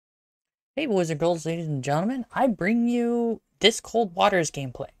Hey boys and girls, ladies and gentlemen, I bring you this Cold Waters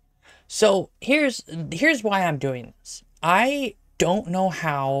gameplay. So here's why I'm doing this. I don't know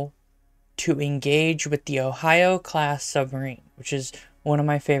how to engage with the Ohio class submarine, which is one of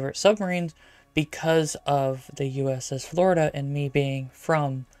my favorite submarines because of the USS Florida and me being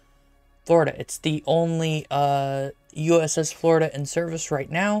from Florida. It's the only USS Florida in service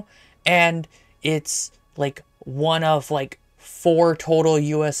right now, and it's like one of like four total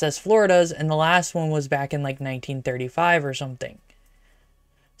USS Floridas, and the last one was back in like 1935 or something.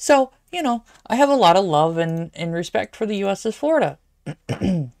 So, I have a lot of love and respect for the USS Florida.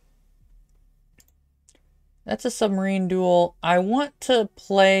 That's a submarine duel. I want to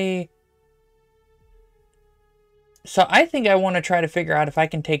play... So I think I want to try to figure out if I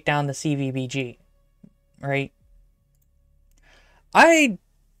can take down the CVBG, right? I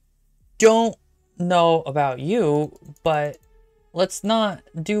don't know about you, but let's not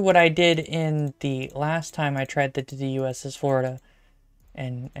do what I did in the last time I tried to do the USS Florida,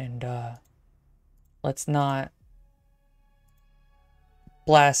 and let's not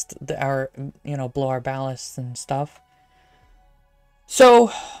blast blow our ballasts and stuff.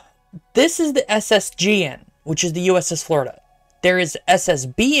 So this is the SSGN, which is the USS Florida. There is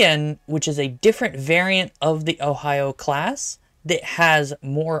SSBN, which is a different variant of the Ohio class that has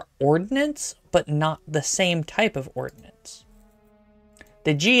more ordnance, but not the same type of ordnance.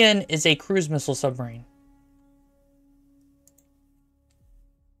 The GN is a cruise missile submarine.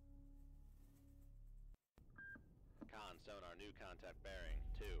 Con sonar new contact bearing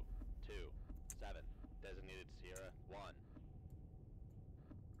 227 designated Sierra 1.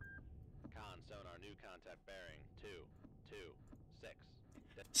 Con sonar new contact bearing 226.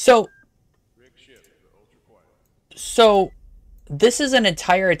 So this is an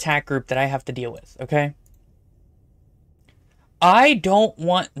entire attack group that I have to deal with, okay? I don't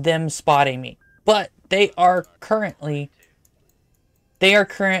want them spotting me, but they are currently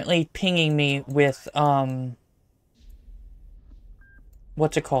pinging me with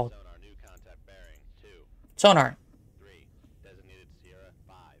what's it called? Sonar.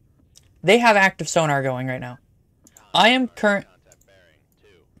 They have active sonar going right now. I am current...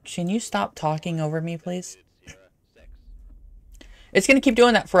 Can you stop talking over me, please? It's going to keep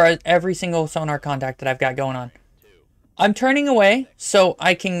doing that for every single sonar contact that I've got going on. I'm turning away so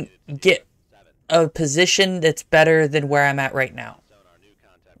I can get a position that's better than where I'm at right now.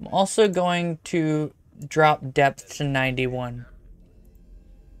 I'm also going to drop depth to 91.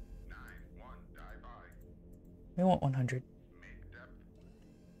 We want 100.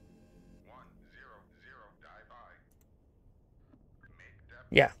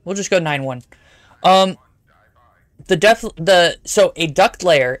 Yeah, we'll just go 9-1. So a duct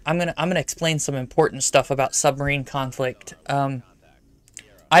layer, I'm gonna explain some important stuff about submarine conflict. I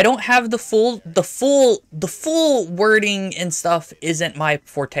don't have the full wording and stuff isn't my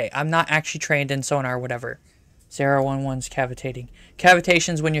forte. I'm not actually trained in sonar or whatever. Sarah 11's cavitating.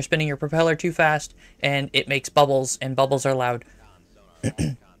 Cavitation's when you're spinning your propeller too fast and it makes bubbles, and bubbles are loud.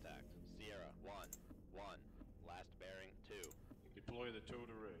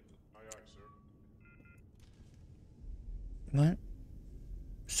 What?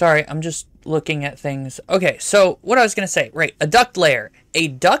 Sorry, I'm just looking at things. Okay, so what I was going to say, right, a duct layer. A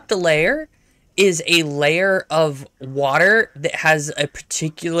duct layer is a layer of water that has a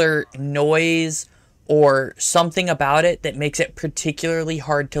particular noise or something about it that makes it particularly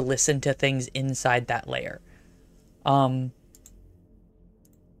hard to listen to things inside that layer. I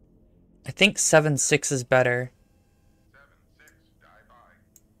think 7-6 is better.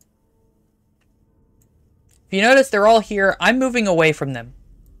 If you notice, they're all here. I'm moving away from them.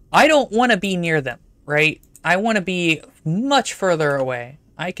 I don't want to be near them, right? I want to be much further away.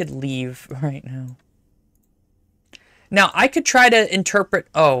 I could leave right now. Now, I could try to interpret...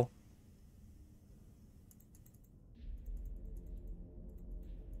 Oh.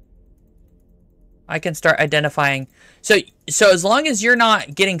 I can start identifying... So as long as you're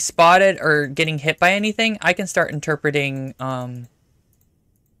not getting spotted or getting hit by anything, I can start interpreting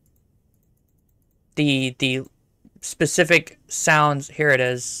the specific sounds. Here it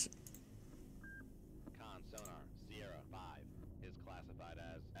is. Con sonar Sierra 5 is classified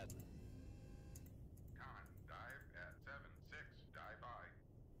as Con dive at 76 dive by.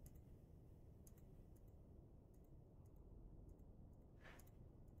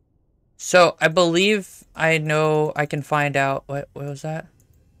 So I believe I know I can find out what was that?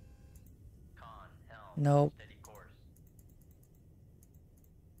 Con helm Nope. steady course.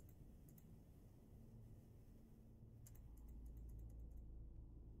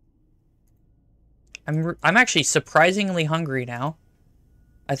 I'm actually surprisingly hungry now.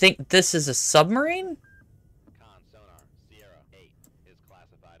 I think this is a submarine? Con sonar Sierra 8 is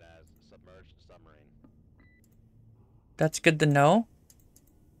classified as submerged submarine. That's good to know.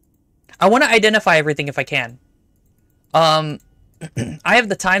 I want to identify everything if I can. I have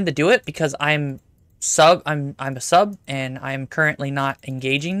the time to do it because I'm a sub and I'm currently not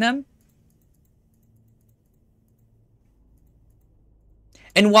engaging them.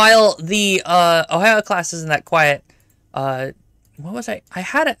 And while the Ohio class isn't that quiet, what was I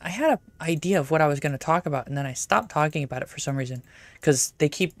had a idea of what I was going to talk about, and then I stopped talking about it for some reason because they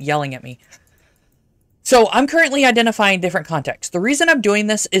keep yelling at me. So I'm currently identifying different contexts. The reason I'm doing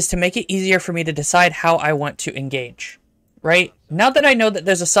this is to make it easier for me to decide how I want to engage. Right? Now that I know that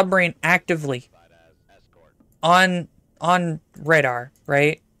there's a submarine actively on radar,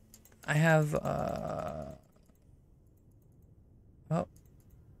 right? I have oh,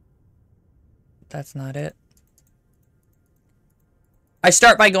 that's not it. I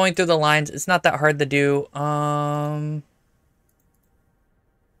start by going through the lines. It's not that hard to do. I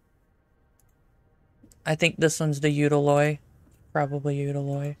think this one's the Utiloi. Probably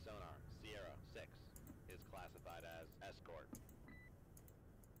Utiloi. Sonar Sierra 6 is classified as escort.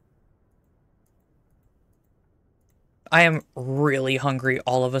 I am really hungry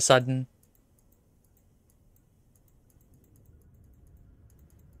all of a sudden.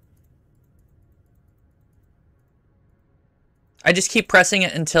 I just keep pressing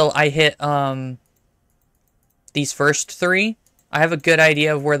it until I hit these first three. I have a good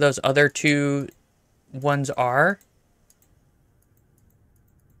idea of where those other two ones are.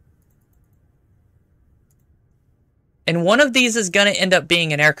 And one of these is going to end up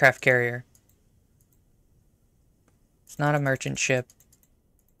being an aircraft carrier. It's not a merchant ship.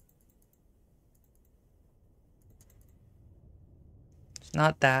 It's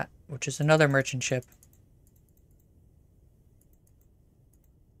not that, which is another merchant ship.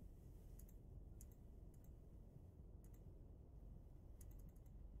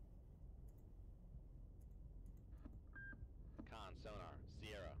 Con sonar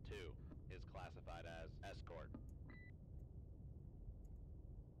Sierra 2 is classified as escort.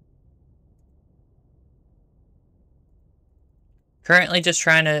 Currently just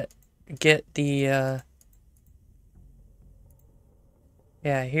trying to get the,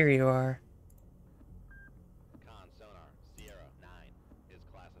 yeah, here you are. Con sonar Sierra 9 is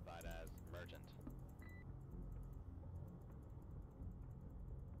classified as merchant.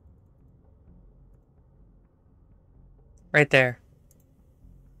 Right there.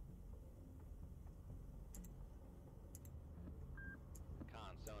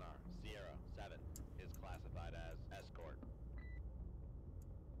 Con sonar Sierra 7 is classified as escort.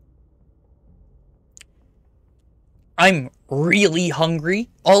 I'm really hungry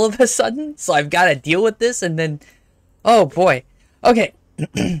all of a sudden, so I've got to deal with this, and then, oh boy. Okay.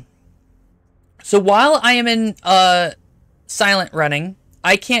 So while I am in silent running,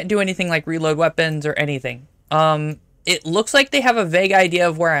 I can't do anything like reload weapons or anything. It looks like they have a vague idea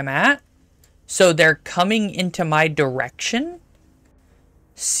of where I'm at, so they're coming into my direction.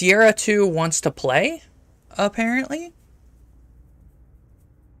 Sierra 2 wants to play, apparently.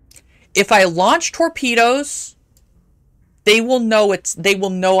 If I launch torpedoes, they will know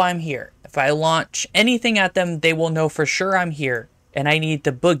I'm here. If I launch anything at them, they will know for sure I'm here, and I need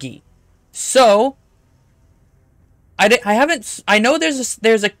to boogie. So I know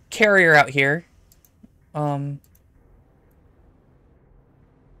there's a carrier out here.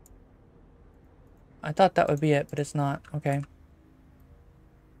 I thought that would be it, but it's not. Okay.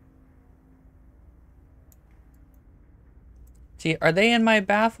 See, are they in my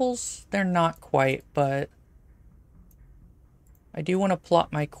baffles? They're not quite, but I do want to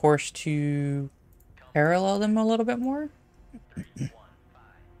plot my course to parallel them a little bit more.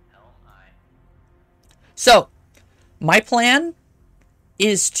 So, my plan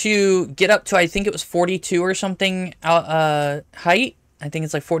is to get up to, I think it was 42 or something height. I think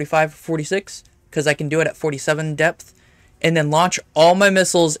it's like 45 or 46, because I can do it at 47 depth, and then launch all my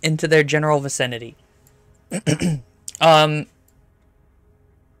missiles into their general vicinity.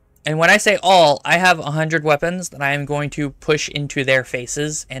 And when I say all, I have 100 weapons that I am going to push into their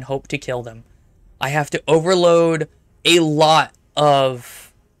faces and hope to kill them. I have to overload a lot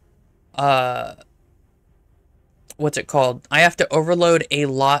of, what's it called? I have to overload a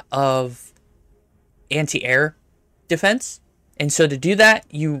lot of anti-air defense. And so to do that,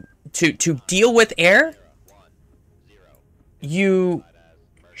 to deal with air, you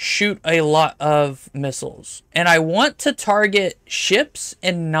shoot a lot of missiles. And I want to target ships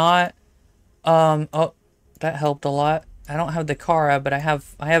and not, oh, that helped a lot. I don't have the Kara, but I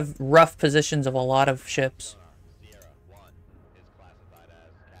have rough positions of a lot of ships.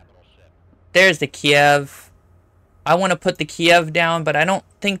 There's the Kiev. I want to put the Kiev down, but I don't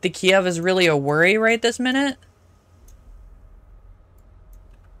think the Kiev is really a worry right this minute.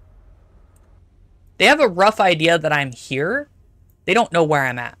 They have a rough idea that I'm here. They don't know where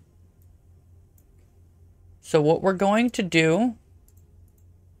I'm at. So what we're going to do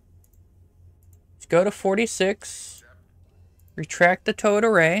is go to 46, retract the towed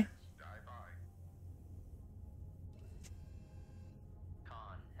array.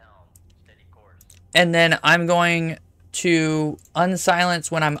 And then I'm going to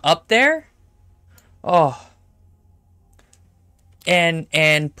unsilence when I'm up there. Oh.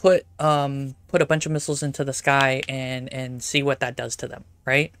 And put a bunch of missiles into the sky and see what that does to them,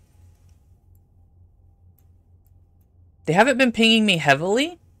 right? They haven't been pinging me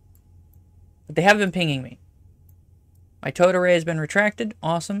heavily, but they have been pinging me. My towed array has been retracted.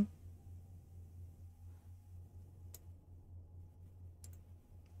 Awesome.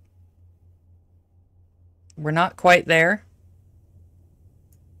 We're not quite there.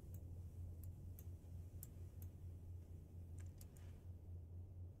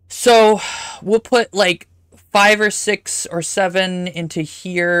 So we'll put like 5 or 6 or 7 into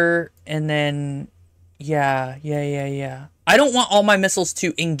here, and then yeah. I don't want all my missiles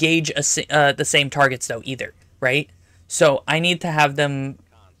to engage the same targets though either, right? So I need to have them.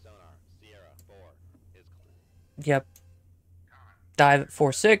 Yep. Dive at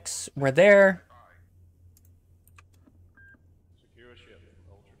 4-6. We're there.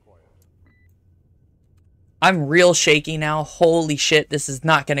 I'm real shaky now. Holy shit, this is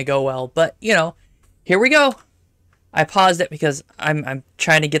not going to go well. But, you know, here we go. I paused it because I'm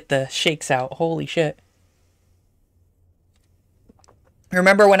trying to get the shakes out. Holy shit.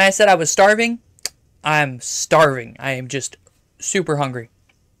 Remember when I said I was starving? I'm starving. I am just super hungry.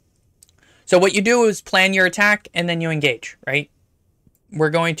 So what you do is plan your attack and then you engage, right? We're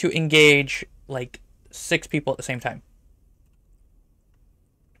going to engage like 6 people at the same time.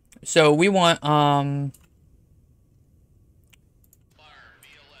 So we want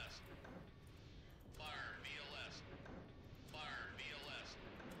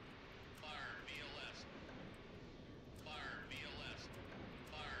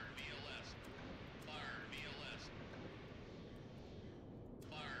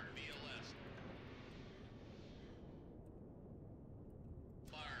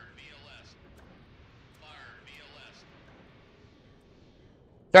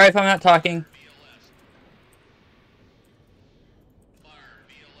sorry if I'm not talking.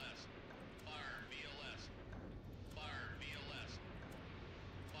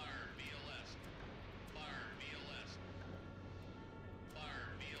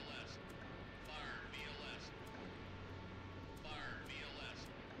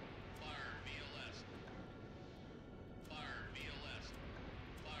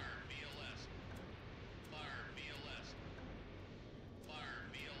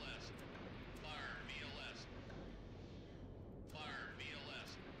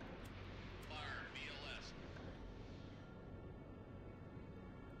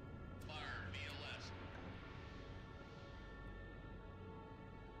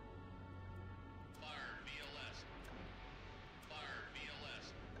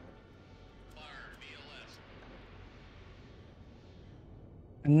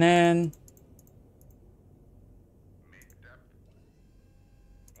 And then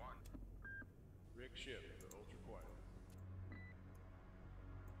rig ship, ultra quiet.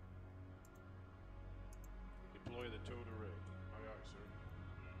 Deploy the towed array. Aye, aye, sir.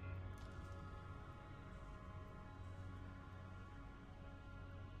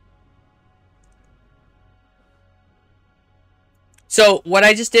 so what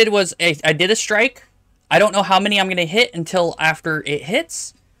I just did was I did a strike. I don't know how many I'm going to hit until after it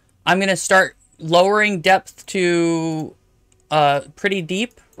hits. I'm going to start lowering depth to pretty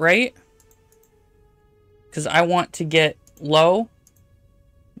deep, right? Because I want to get low.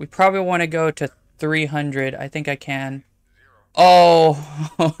 We probably want to go to 300. I think I can. Oh,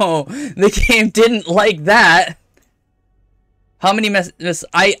 the game didn't like that. How many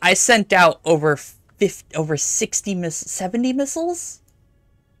I sent out over 60 70 missiles?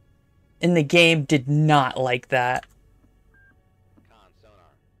 And the game did not like that. Con sonar,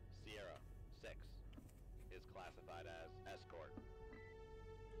 Sierra 6 is classified as escort.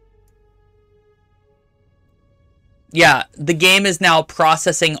 Yeah, the game is now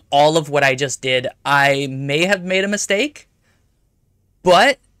processing all of what I just did. I may have made a mistake,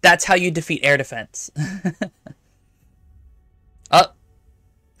 but that's how you defeat air defense. Oh,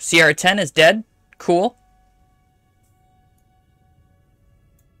 Sierra 10 is dead. Cool.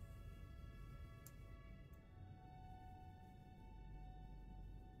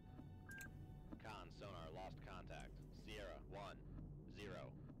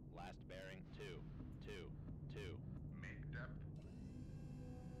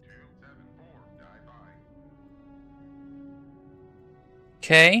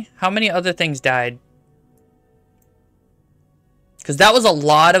 Okay, how many other things died? Because that was a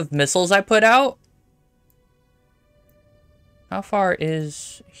lot of missiles I put out. How far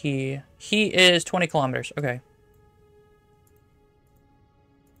is he? He is 20 kilometers. Okay.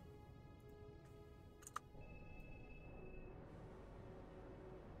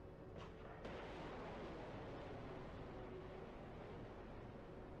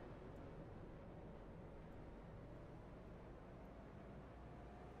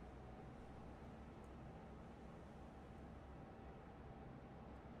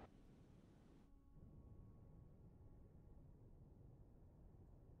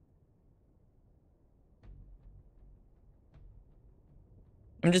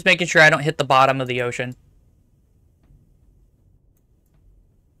 I'm just making sure I don't hit the bottom of the ocean.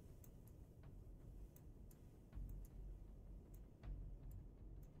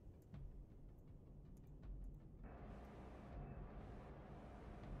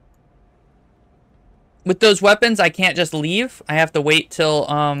 With those weapons, I can't just leave. I have to wait till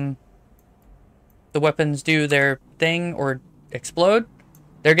the weapons do their thing or explode.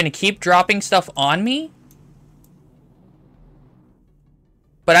 They're gonna keep dropping stuff on me.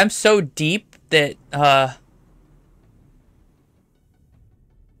 But I'm so deep that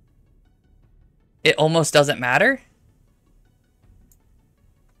it almost doesn't matter.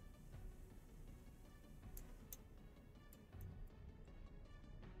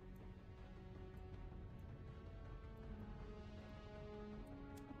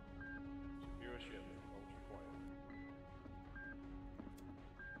 Secure ship for ultra quiet.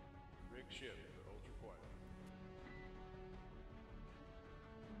 Rig ship for ultra quiet.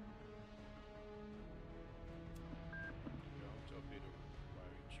 Ground torpedo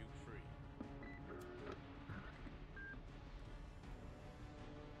firing tube free.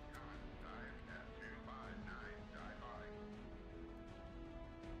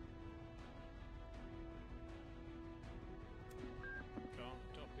 Ground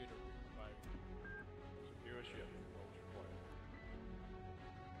torpedo firing. Secure ship for ultra quiet.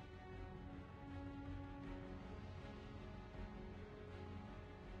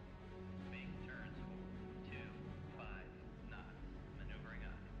 Make turns for 25 knots. Maneuvering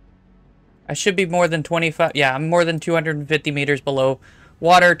up. I should be more than 25. Yeah, I'm more than 250 meters below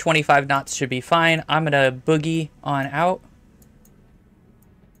water. 25 knots should be fine. I'm gonna boogie on out.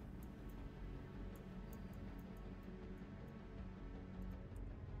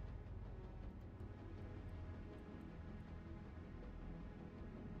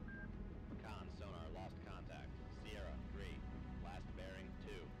 Con sonar lost contact. Sierra 3. Last bearing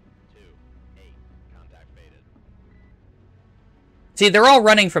 228. Contact faded. See, they're all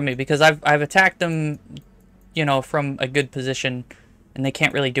running from me because I've attacked them, you know, from a good position, and they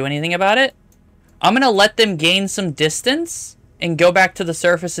can't really do anything about it. I'm gonna let them gain some distance and go back to the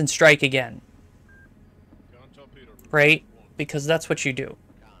surface and strike again, Ground torpedo. right? Because that's what you do.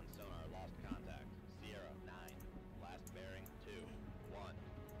 Con sonar lost contact. Sierra 9. Last bearing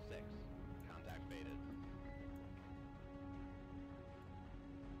 216. Contact faded.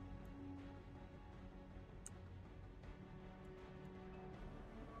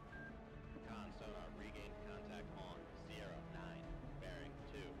 Con sonar regained contact on Sierra 9. Bearing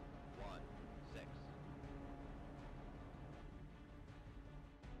 216.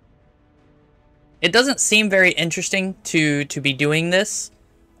 It doesn't seem very interesting to be doing this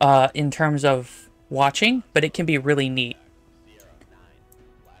in terms of watching, but it can be really neat. Sierra 9.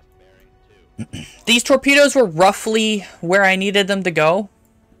 Last bearing 2. These torpedoes were roughly where I needed them to go.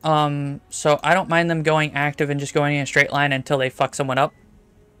 So I don't mind them going active and just going in a straight line until they fuck someone up.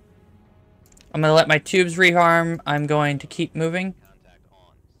 I'm going to let my tubes reharm. I'm going to keep moving. Contact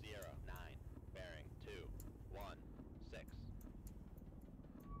on Sierra 9. Bearing 216.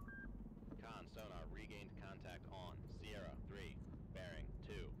 Con sonar regained contact on Sierra 3. Bearing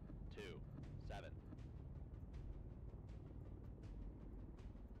 227.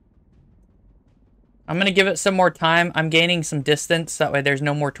 I'm going to give it some more time. I'm gaining some distance. That way there's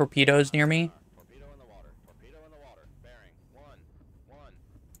no more torpedoes near me. Torpedo in the water. Torpedo in the water. Bearing 119.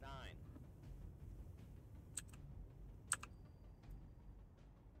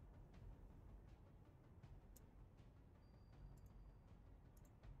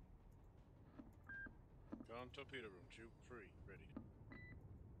 Ground torpedo room tube free. Ready.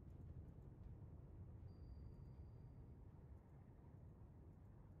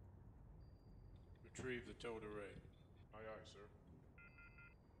 Retrieve the towed array. Aye, aye, sir.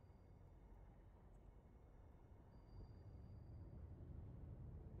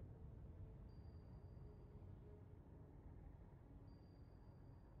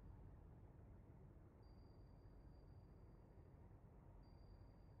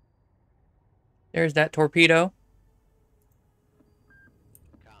 There's that torpedo.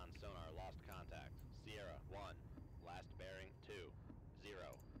 Con sonar lost contact. Sierra 1. Last bearing 2. 0.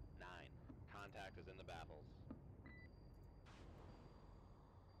 9. Contact is in the baffles.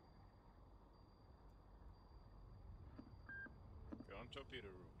 Gun torpedo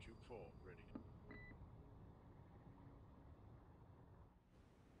room, tube 4, ready.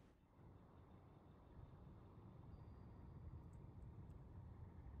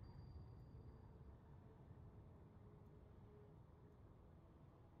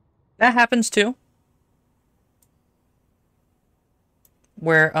 That happens too.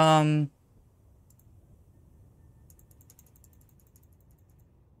 Where,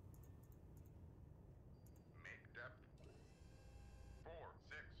 Make depth. 4,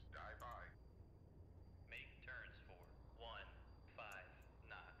 6, dive by. Make turns for 1. 5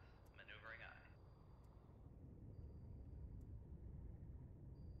 knots. Maneuvering eye.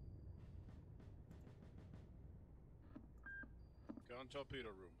 Gun torpedo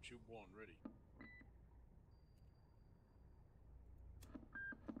room, tube 1, ready.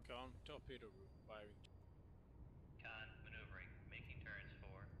 Gun torpedo room, firing. Con maneuvering. Making turns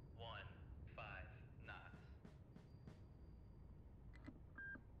for 1. 5 knots.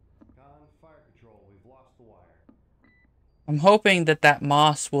 Con, fire control, we've lost the wire. I'm hoping that that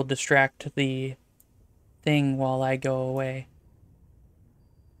moss will distract the thing while I go away.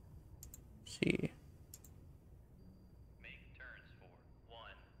 Let's see. Make turns for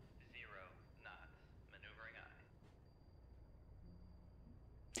 1. 0 knots. Maneuvering eye.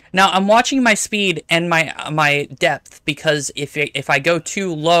 Now I'm watching my speed and my depth, because if I go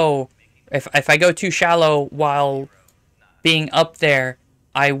too low, if I go too shallow while being up there,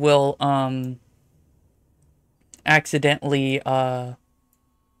 I will accidentally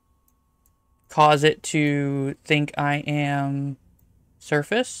cause it to think I am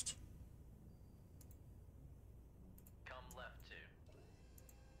surfaced. Come left 2.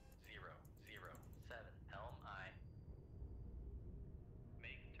 0. 0. 7. Helm eye.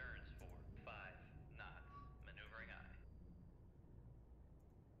 Make turns for 5 knots. Maneuvering eye.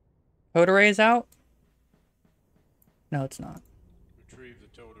 Towed array's out? No, it's not. Retrieve the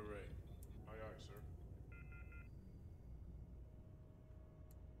towed array. Aye, aye, sir.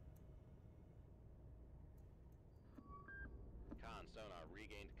 Con sonar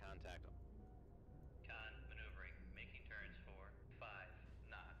regained contact. Con maneuvering. Making turns for 5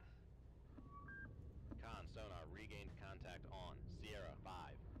 knots. Con sonar regained contact on Sierra 5.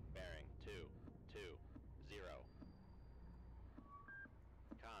 Bearing 2. 2. 0.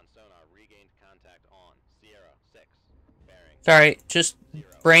 Con sonar regained contact on Sierra 6. Bearing. Sorry, just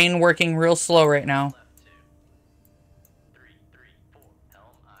brain working real slow right now. Left 2. 3. 3. 4.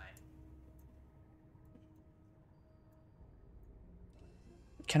 Helm eye.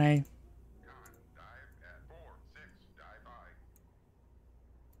 Can I? Con, dive at 4, 6, dive by.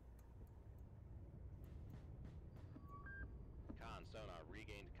 Con sonar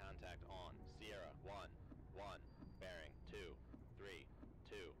regained contact on Sierra 1. 1. Bearing 2. 3.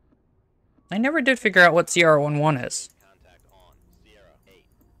 2. I never did figure out what CR11 is. Contact on Sierra 8.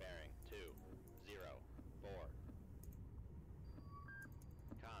 Bearing 2. 0. 4.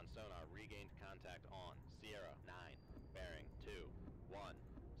 Con sonar regained contact on Sierra 9. Bearing 2. 1.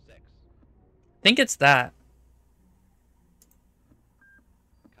 6. I think it's that.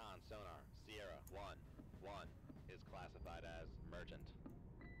 Con sonar Sierra 1. 1 is classified as merchant.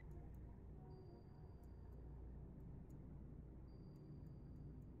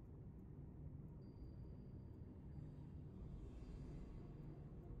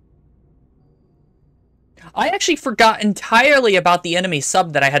 I actually forgot entirely about the enemy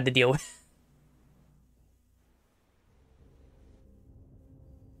sub that I had to deal with.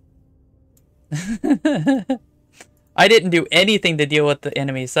 I didn't do anything to deal with the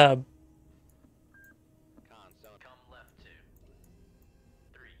enemy sub. Con sonar. Come left 2.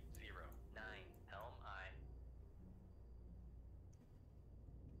 3. 0. 9. Helm eye.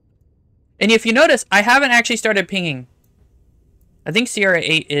 And if you notice, I haven't actually started pinging. I think Sierra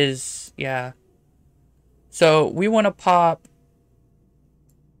 8 is, yeah. So we want to pop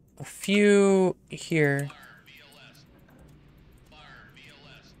a few here. Fire VLS. Fire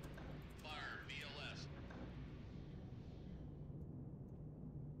VLS. Fire VLS.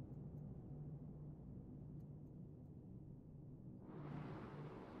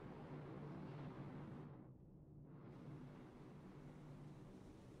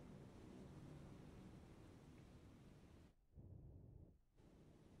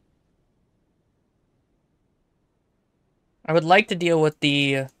 I would like to deal with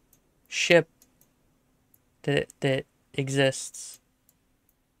the ship that exists.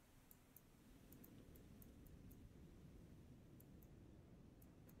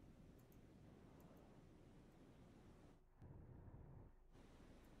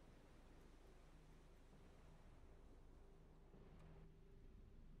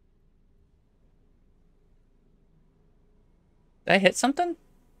 Did I hit something?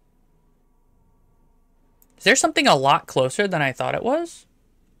 Is there something a lot closer than I thought it was?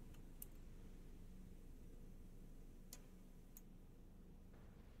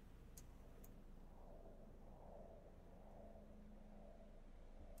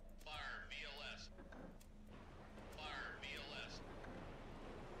 Fire VLS. Fire VLS.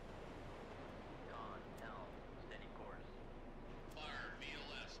 Con, helm, steady course. Fire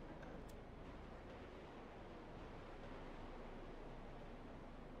VLS.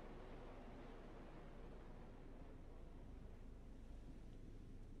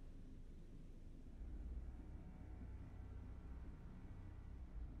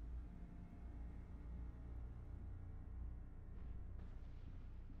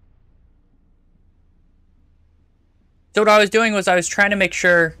 So what I was doing was I was trying to make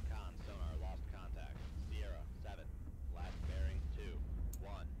sure... Con, sonar, lost contact. Sierra, 7. Last bearing, 2.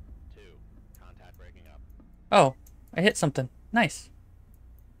 1. 2. Contact breaking up. Oh, I hit something. Nice.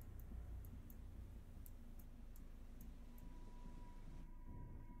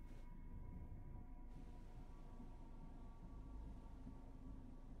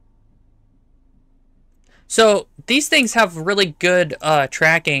 So these things have really good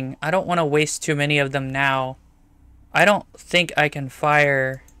tracking. I don't want to waste too many of them now. I don't think I can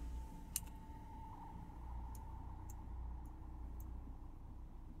fire...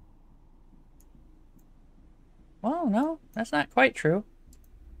 Well, no, that's not quite true.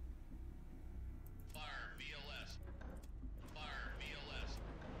 Fire VLS. Fire VLS.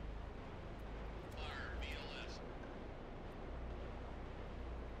 Fire VLS.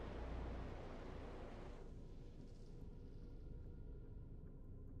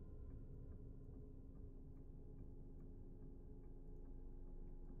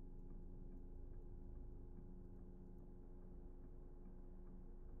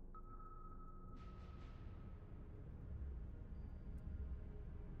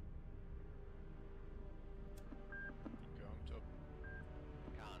 Going to.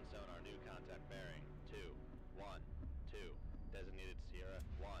 Con, sonar, new contact bearing, 2. 1. 2. Designated Sierra,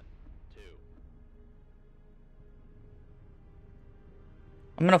 1. 2.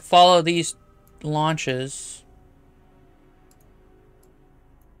 I'm going to follow these launches.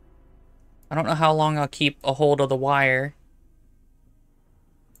 I don't know how long I'll keep a hold of the wire.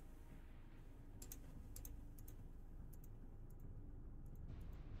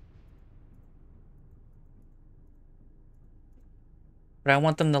 But I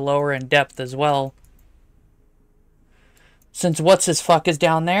want them to lower in depth as well. Since what's his fuck is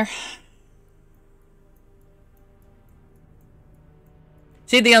down there.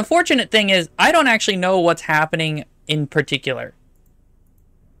 See, the unfortunate thing is I don't actually know what's happening in particular.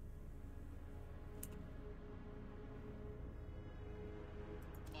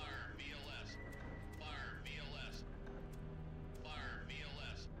 Fire VLS. Fire VLS. Fire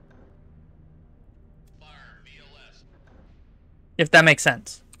VLS. Fire VLS. If that makes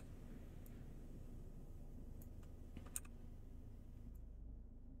sense.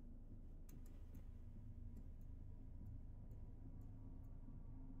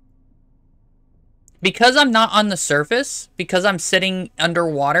 Because I'm not on the surface, because I'm sitting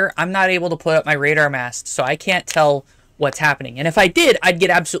underwater, I'm not able to put up my radar mast, so I can't tell what's happening. And if I did, I'd get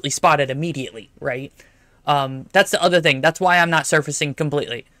absolutely spotted immediately, right? That's the other thing. That's why I'm not surfacing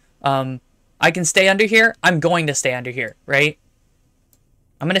completely. I can stay under here. I'm going to stay under here, right?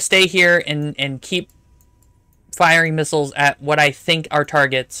 I'm going to stay here and keep firing missiles at what I think are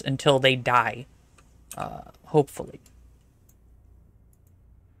targets until they die, hopefully.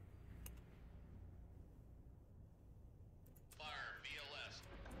 Fire VLS.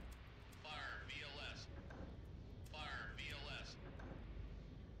 Fire VLS. Fire VLS.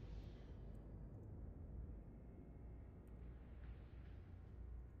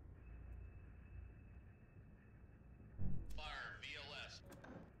 Fire VLS.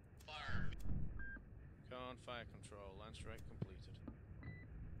 Fire. Con, fire control. Land strike completed.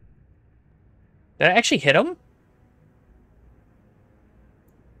 Did I actually hit him?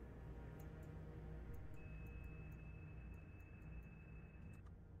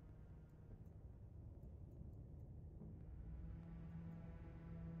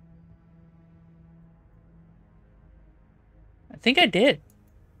 I think I did.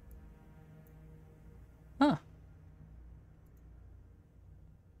 Huh.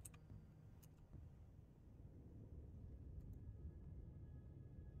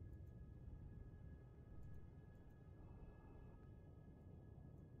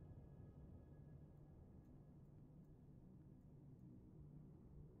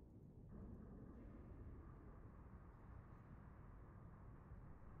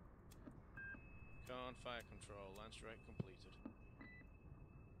 Con, on fire control. Land strike completed.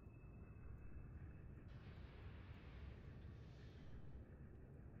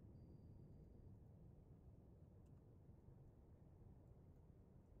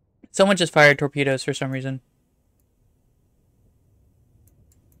 Someone just fired torpedoes for some reason.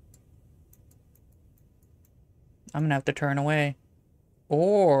 I'm gonna have to turn away.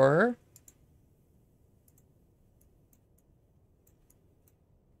 Or...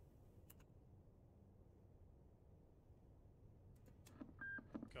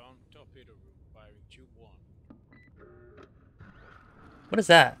 Con, torpedo room. Firing tube 1. What is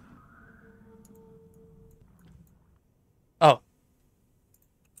that? Oh.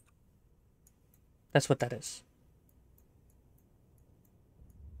 That's what that is.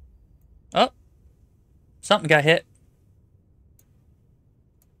 Oh. Something got hit.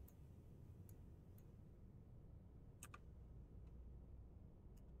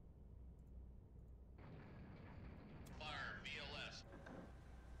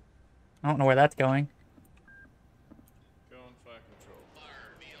 I don't know where that's going. Go on fire control.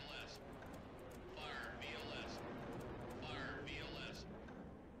 Fire VLS. Fire VLS. Fire VLS.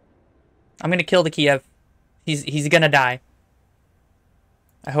 I'm gonna kill the Kiev. He's gonna die.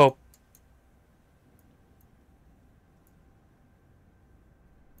 I hope.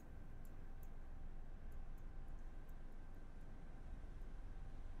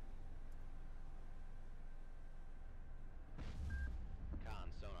 Con,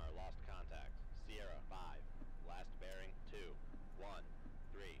 sonar, lost contact. Sierra, 5. Last bearing, 2, 1,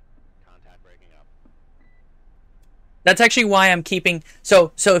 3. Contact breaking up. That's actually why I'm keeping.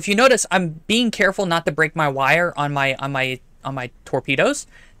 So if you notice, I'm being careful not to break my wire on my torpedoes.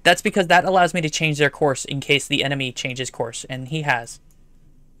 That's because that allows me to change their course in case the enemy changes course, and he has.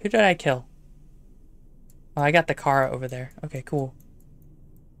 Who did I kill? Oh, I got the car over there. Okay, cool.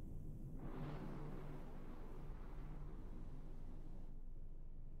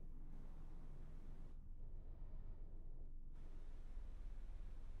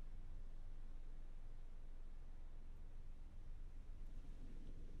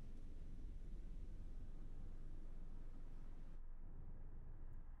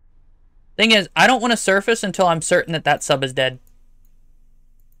 Thing is, I don't want to surface until I'm certain that that sub is dead.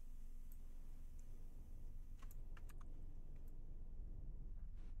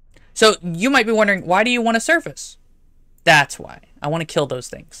 So you might be wondering, why do you want to surface? That's why. I want to kill those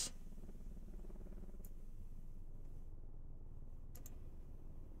things.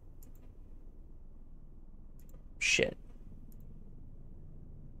 Shit.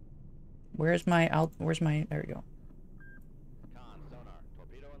 Where's my there we go. Con, sonar,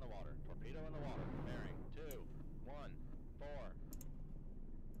 torpedo in the water. Torpedo in the water. Bearing, 2, 1, 4.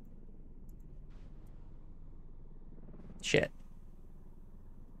 Shit.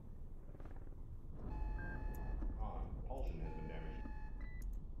 Propulsion has been damaged.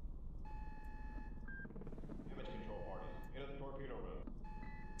 Damage control parties. Into the torpedo room.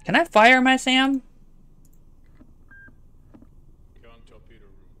 Can I fire my SAM? Con, torpedo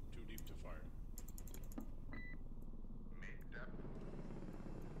room. Too deep to fire. Make depth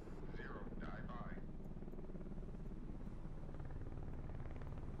 0, die by.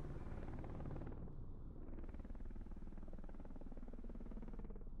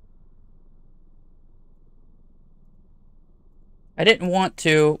 I didn't want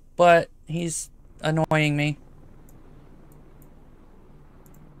to, but he's annoying me.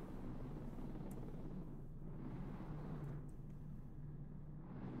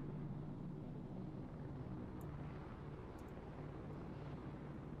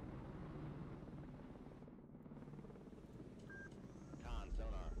 Con,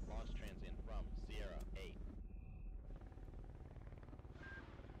 sonar, launch transient from Sierra, 8.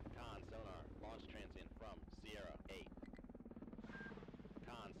 Con, sonar, launch transient from Sierra, 8.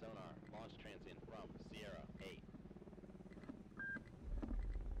 Con, sonar, launch transient from Sierra, 8.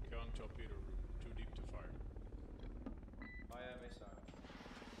 Con, torpedo room. Too deep to fire. Fire missile.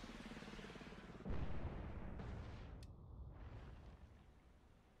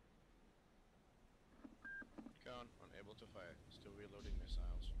 Con, unable to fire. Still reloading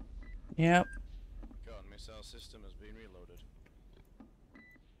missiles. Yep. Con, missile system has been reloaded.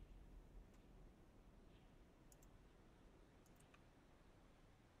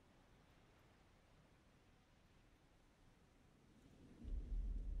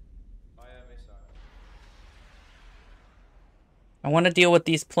 Fire missile. I want to deal with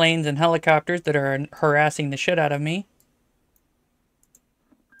these planes and helicopters that are harassing the shit out of me.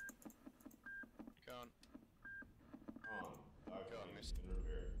 Con, Dive Go on, plane miss. in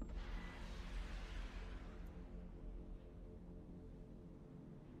repair.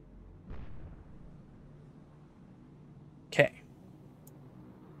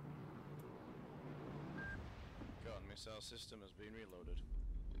 system has been reloaded.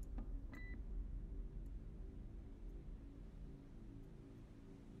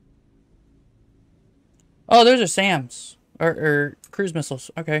 Oh, those are SAMs. Or cruise missiles.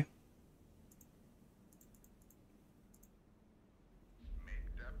 Okay. Make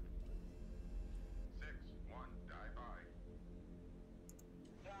depth. 6-1, die by.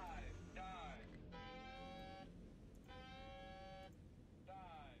 Dive, dive.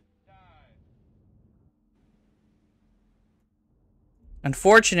 Dive, dive.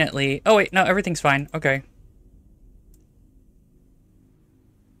 Unfortunately... Oh, wait. No, everything's fine. Okay.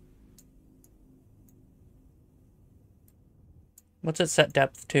 What's it set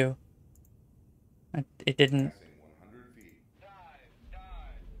depth to? It didn't... Passing 100 feet. Dive,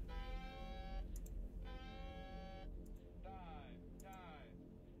 dive. Dive, dive.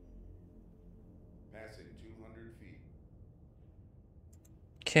 Passing 200 feet.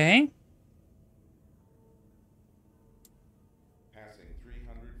 Okay. Passing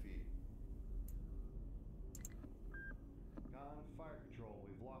 300 feet. Con fire control,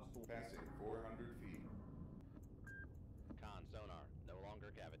 we've lost the... Passing 400 feet. Con sonar, no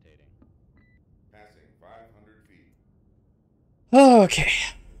longer cavitating. Passing 500 feet. Okay.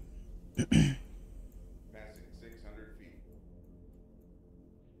 Passing 600 feet.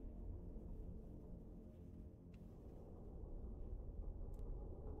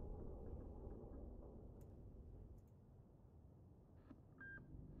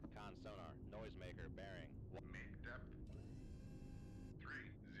 Con sonar, noisemaker bearing. Make depth. 3-0-0,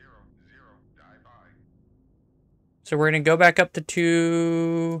 die by. So we're going to go back up to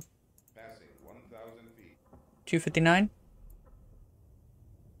 2... Passing 1,000 feet. 259?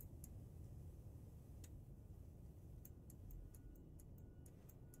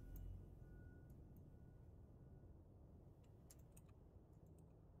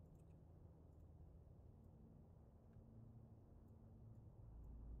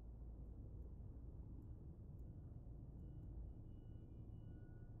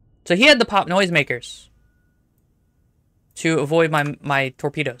 So he had the pop noisemakers to avoid my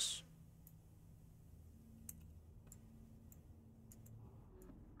torpedoes.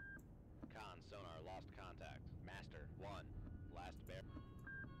 Con sonar, lost contact. Master, 1. Last bear.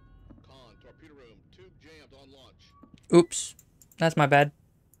 Con, torpedo room, tube jammed on launch. Oops. That's my bad.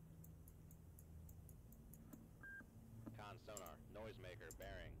 Con sonar, noisemaker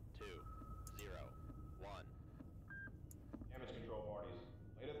bearing. 2, 0, 1. Damage control parties.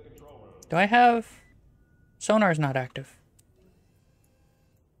 Lay to the control room. Do I have... Sonar's not active.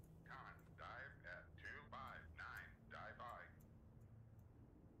 Con, dive at 259, die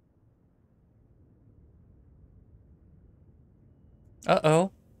by.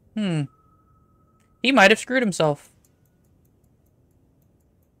 Uh-oh. He might have screwed himself.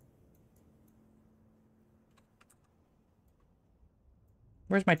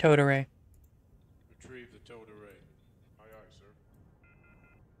 Where's my towed array? Retrieve the towed array. Aye, aye, sir.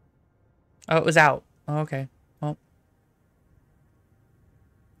 Oh, it was out. Oh, okay. Well.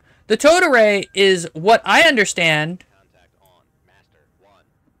 The towed array is what I understand. Contact on. Master, 1.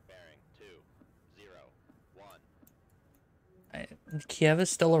 Bearing, 2, 0, 1. Kiev is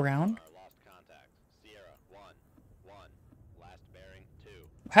still around? Sonar, lost contact. Sierra, 1, 1. Last bearing, 2,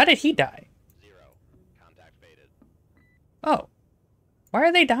 How did he die? 0. Contact faded. Oh. Why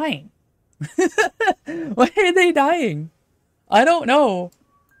are they dying? Why are they dying? I don't know.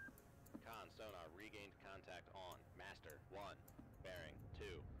 Con sonar, regained contact on. Master, 1. Bearing, 2,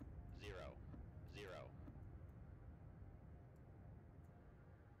 0, 0.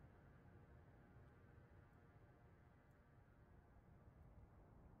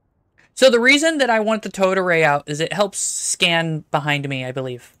 So the reason that I want the towed array out is it helps scan behind me, I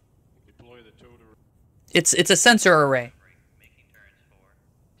believe. Deploy the towed array. It's a sensor array. Making turns for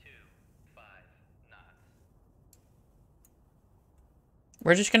 2-5 knots.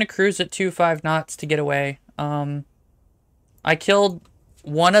 We're just gonna cruise at 2.5 knots to get away. I killed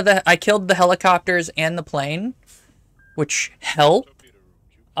the helicopters and the plane, which helped. Torpedo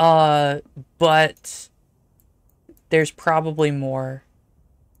room, tube. But there's probably more.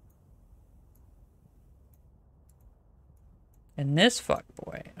 And this fuck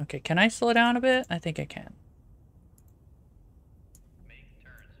boy. Okay, can I slow down a bit? I think I can. Make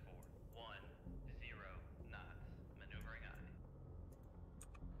turns for 10 knots. Maneuvering eye.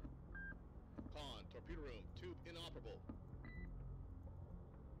 Con, torpedo room, tube inoperable.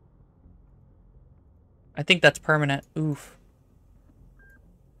 I think that's permanent. Oof.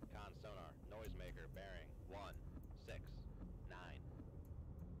 Con sonar, noisemaker bearing, 1, 6, 9.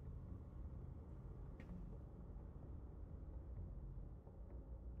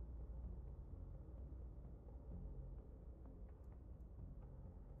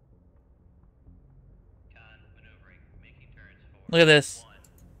 Look at this. 10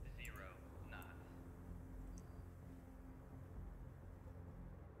 knots.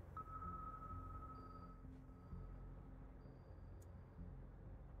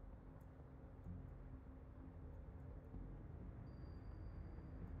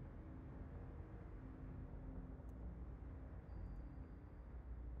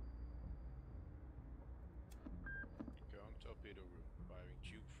 Gun torpedo room, firing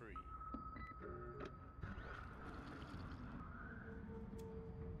tube 3.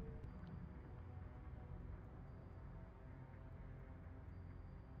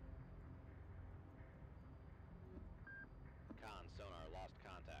 Con sonar lost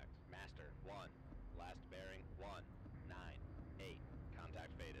contact. Master 1. Last bearing 1. 9. 8. Contact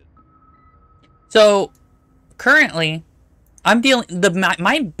faded. So currently, I'm dealing.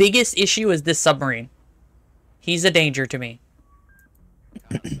 My biggest issue is this submarine. He's a danger to me.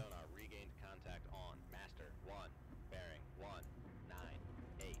 Con sonar regained contact on. Master 1. Bearing 1. 9.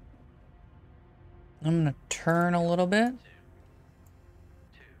 8. I'm gonna turn a little bit.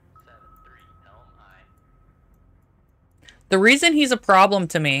 273 helm I. The reason he's a problem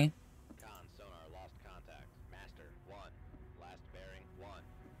to me Con sonar lost contact. Master 1. Last bearing 1.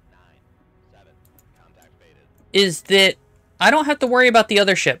 9. 7. Contact faded. is that I don't have to worry about the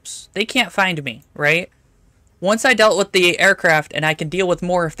other ships. They can't find me, right? Once I dealt with the aircraft, and I can deal with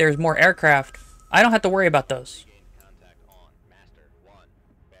more if there's more aircraft, I don't have to worry about those. Regained contact on. Master 1.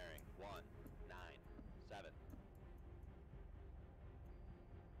 Bearing 1. 9. 7.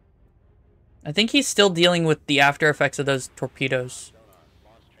 I think he's still dealing with the after effects of those torpedoes. Sonar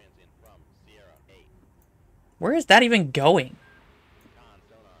launch transient from Sierra 8. Where is that even going? Con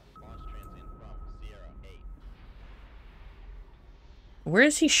sonar launch transient from Sierra 8. Where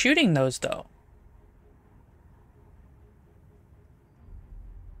is he shooting those, though?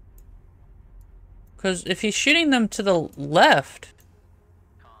 Because if he's shooting them to the left...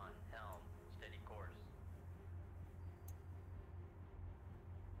 Con helm steady course.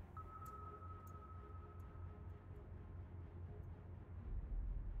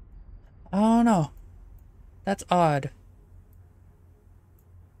 Oh, no. That's odd.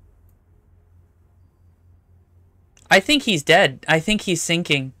 I think he's dead. I think he's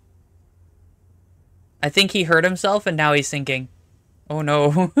sinking. I think he hurt himself and now he's sinking. Oh, no.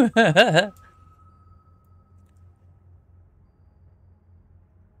 Con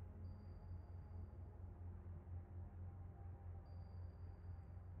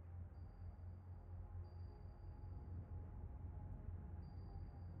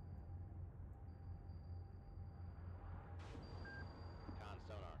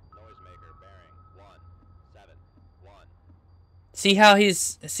sonar noisemaker bearing 1. 7. 1. See how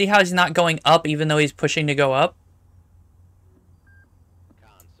he's not going up even though he's pushing to go up?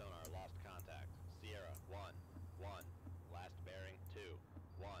 Con sonar lost contact. Sierra 1. 1. Last bearing 2.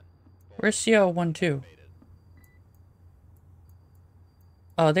 1. 4. Where's CO12? Faded.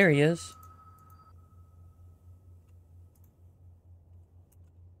 Oh, there he is.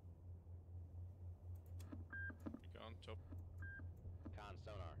 Gun top. Con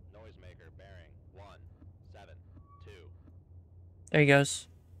sonar noisemaker bearing 1. 7. 2. There he goes.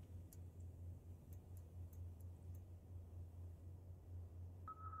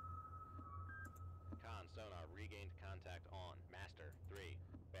 Con sonar regained contact on. Master 3.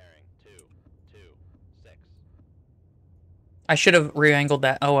 Bearing 2. 2. 6. I should have re-angled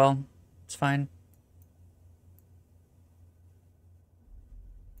that. Oh well. It's fine.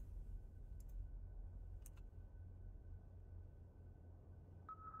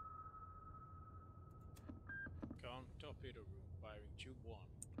 Gun torpedo room, firing tube 1.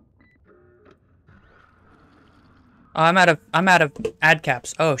 Oh, I'm out of ad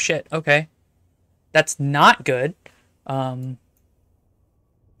caps. Oh shit. Okay. That's not good. But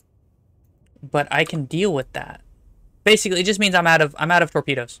I can deal with that. Basically, it just means I'm out of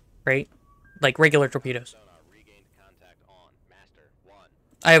torpedoes, right? Like regular torpedoes. Sonar regained contact on. Master 1.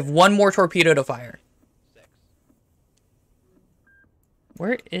 I have one more torpedo to fire. 6.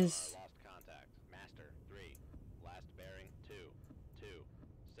 Where is... Lost contact. Master 3. Last bearing 2. 2.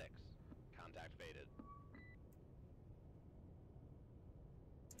 6. Contact faded.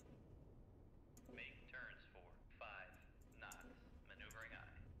 Make turns for 5 knots. Maneuvering I.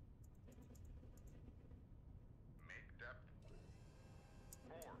 Make depth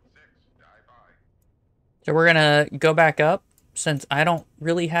 4. 6. Dive I. So we're gonna go back up, since I don't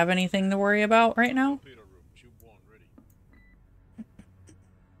really have anything to worry about right now. Torpedo room, tube 1 ready.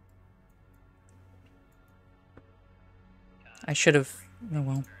 I should have... Oh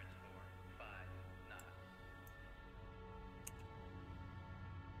well. Turns for 5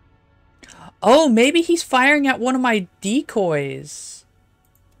 knots. Oh, maybe he's firing at one of my decoys.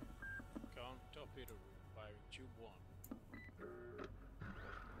 Con torpedo room firing tube 1.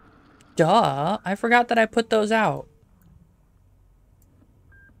 Duh. I forgot that I put those out.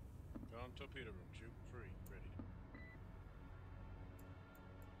 Con torpedo room tube 3 ready.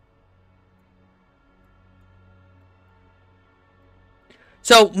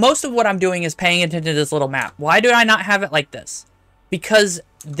 So most of what I'm doing is paying attention to this little map. Why do I not have it like this? Because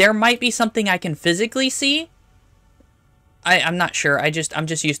there might be something I can physically see. I'm not sure. I'm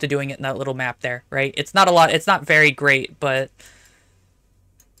just used to doing it in that little map there, right? It's not a lot. It's not very great, but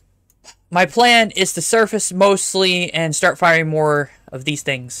my plan is to surface mostly and start firing more of these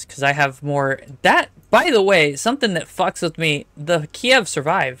things because I have more. That, by the way, something that fucks with me. The Kiev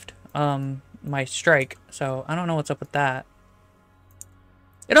survived my strike, so I don't know what's up with that.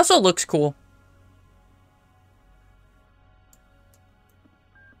 It also looks cool.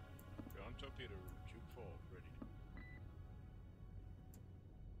 Con torpedo room tube 4 ready.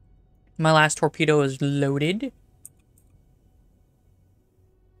 My last torpedo is loaded.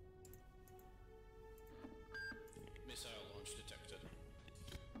 Missile launch detected.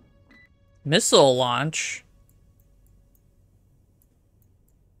 Missile launch?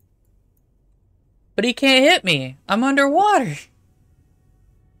 But he can't hit me. I'm underwater.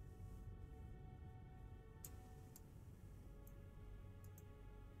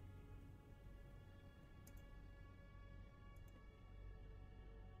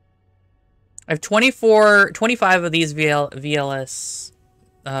 I have 25 of these VLS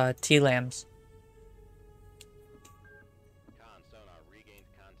T-lambs. Con sonar regained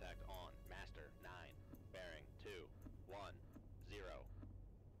contact on master 9, bearing 210.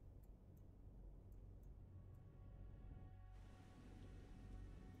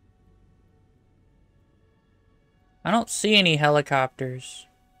 I don't see any helicopters.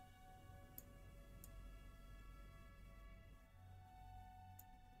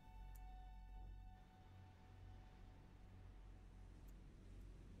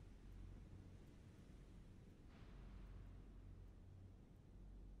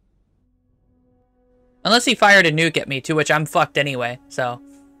 Unless he fired a nuke at me, to which I'm fucked anyway, so.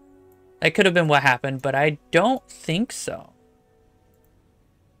 That could have been what happened, but I don't think so.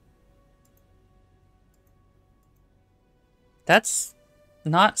 That's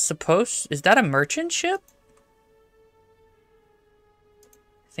not supposed... Is that a merchant ship?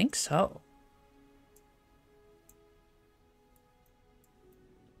 I think so.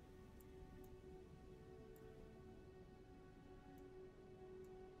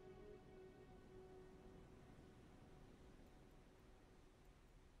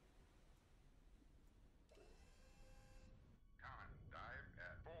 Con, dive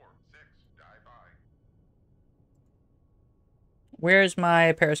at 4-6, dive by. Where's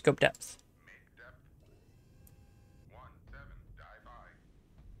my periscope depth? Make depth 1-7, dive by.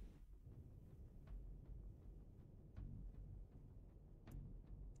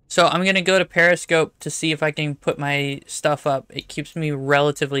 So I'm going to go to periscope to see if I can put my stuff up. It keeps me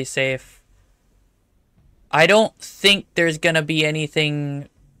relatively safe. I don't think there's going to be anything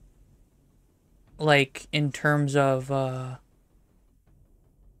like in terms of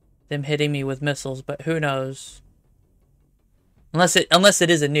them hitting me with missiles, but who knows? Unless it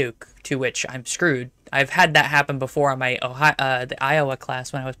is a nuke, to which I'm screwed. I've had that happen before on my the Iowa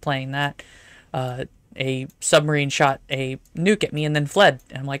class when I was playing that. A submarine shot a nuke at me and then fled.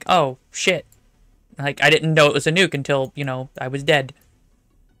 And I'm like, oh, shit. Like, I didn't know it was a nuke until, you know, I was dead.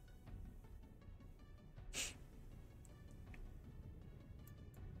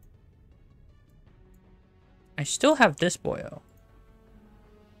 I still have this boyo.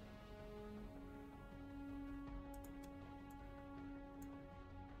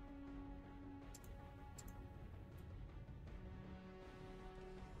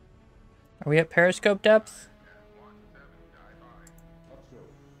 Are we at periscope depth? At 1-7, dive by. Let's go.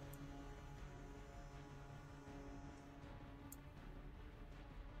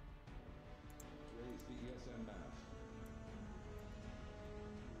 Raise the ESM mast.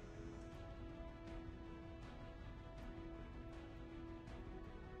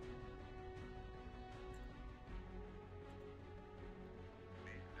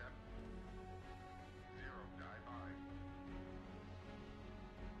 Make depth 0, dive by.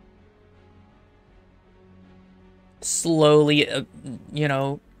 Slowly, you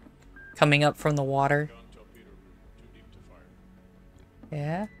know, coming up from the water. Con torpedo room too deep to fire.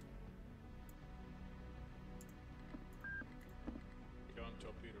 Yeah. Con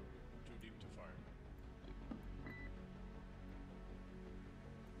torpedo room too deep to fire.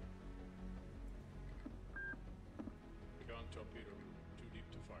 Con torpedo room too deep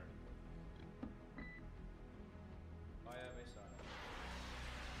to fire.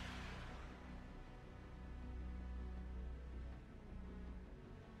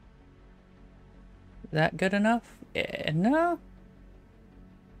 that good enough? No.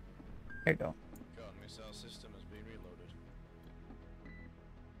 There you go. God, missile system has been reloaded.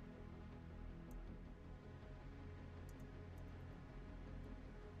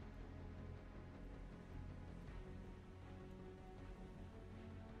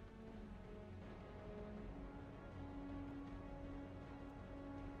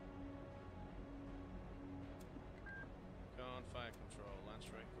 Con fire control, lance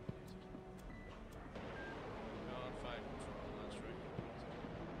rate completed. Con fire control, lance rate completed.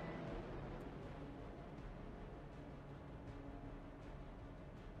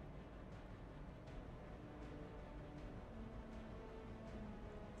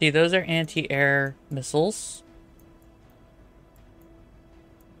 See, those are anti-air missiles.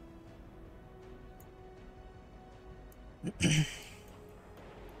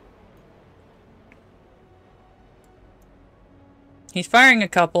 He's firing a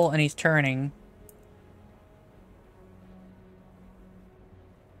couple and he's turning.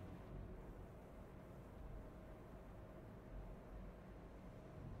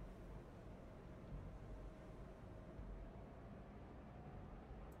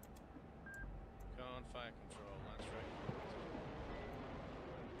 Con fire control, lance rate completed.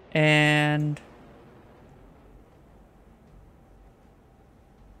 And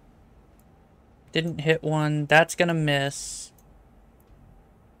didn't hit one. That's gonna miss.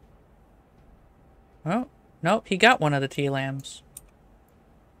 Oh, nope, he got one of the T-lambs.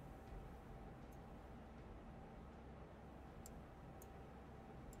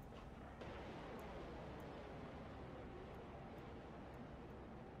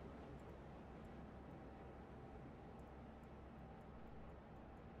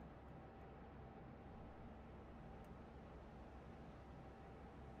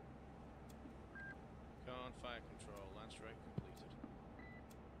 Con fire control, lance rate completed.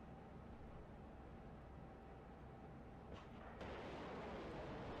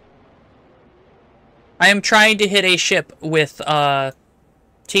 I am trying to hit a ship with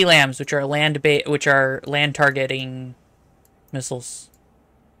T-lambs, which are land targeting missiles.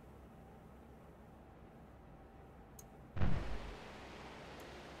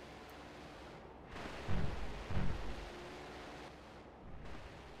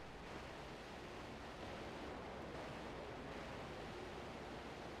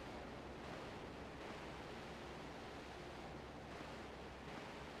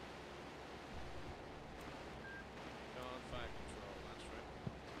 Con fire control, lance rate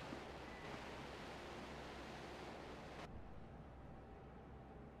completed.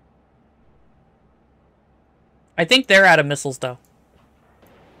 I think they're out of missiles though.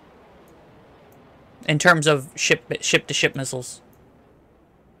 In terms of ship-to-ship missiles.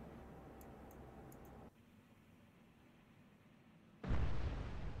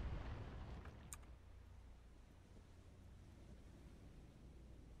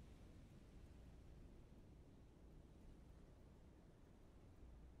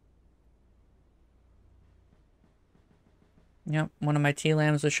 Yep, one of my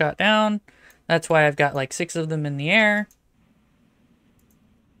T-lambs was shot down. That's why I've got like 6 of them in the air.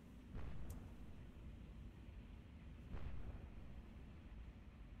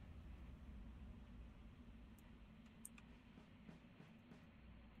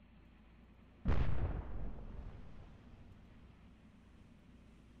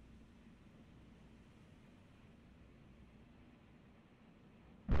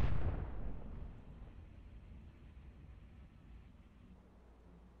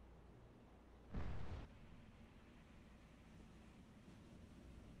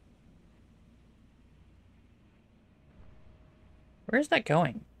 Where's that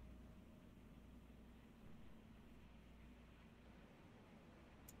going?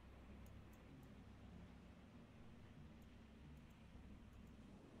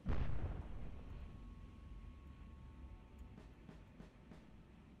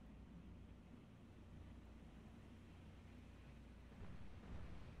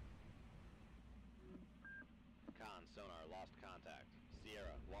 Con sonar lost contact.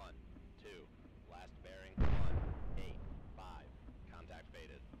 Sierra 1, 2. Last bearing 1, 8, 5. Contact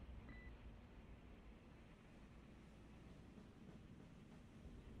faded.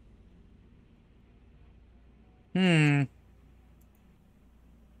 Hmm.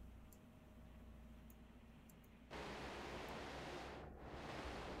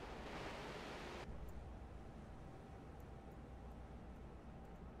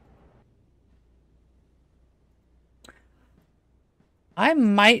 I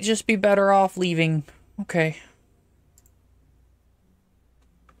might just be better off leaving. Okay.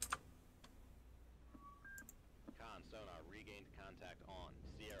 Con sonar regained contact on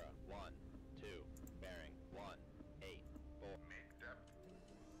Sierra 1, 2.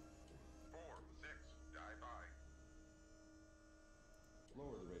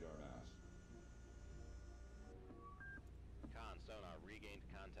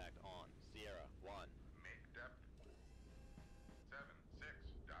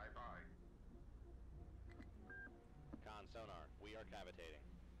 cavitating.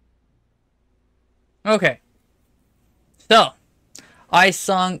 Okay. So, I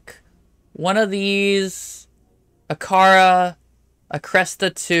sunk one of these, a Kara, a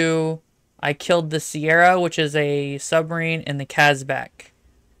Cresta 2. I killed the Sierra, which is a submarine, and the Kazbek.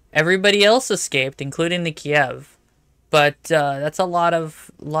 Everybody else escaped, including the Kiev. But that's a lot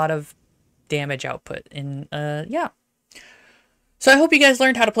of damage output. And yeah. So I hope you guys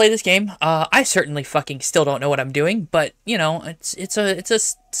learned how to play this game. I certainly fucking still don't know what I'm doing, but you know, it's a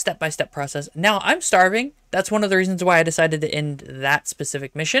step-by-step process. Now I'm starving. That's one of the reasons why I decided to end that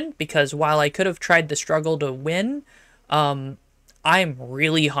specific mission, because while I could have tried the struggle to win, I'm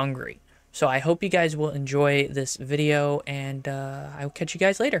really hungry. So I hope you guys will enjoy this video, and I will catch you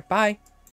guys later. Bye.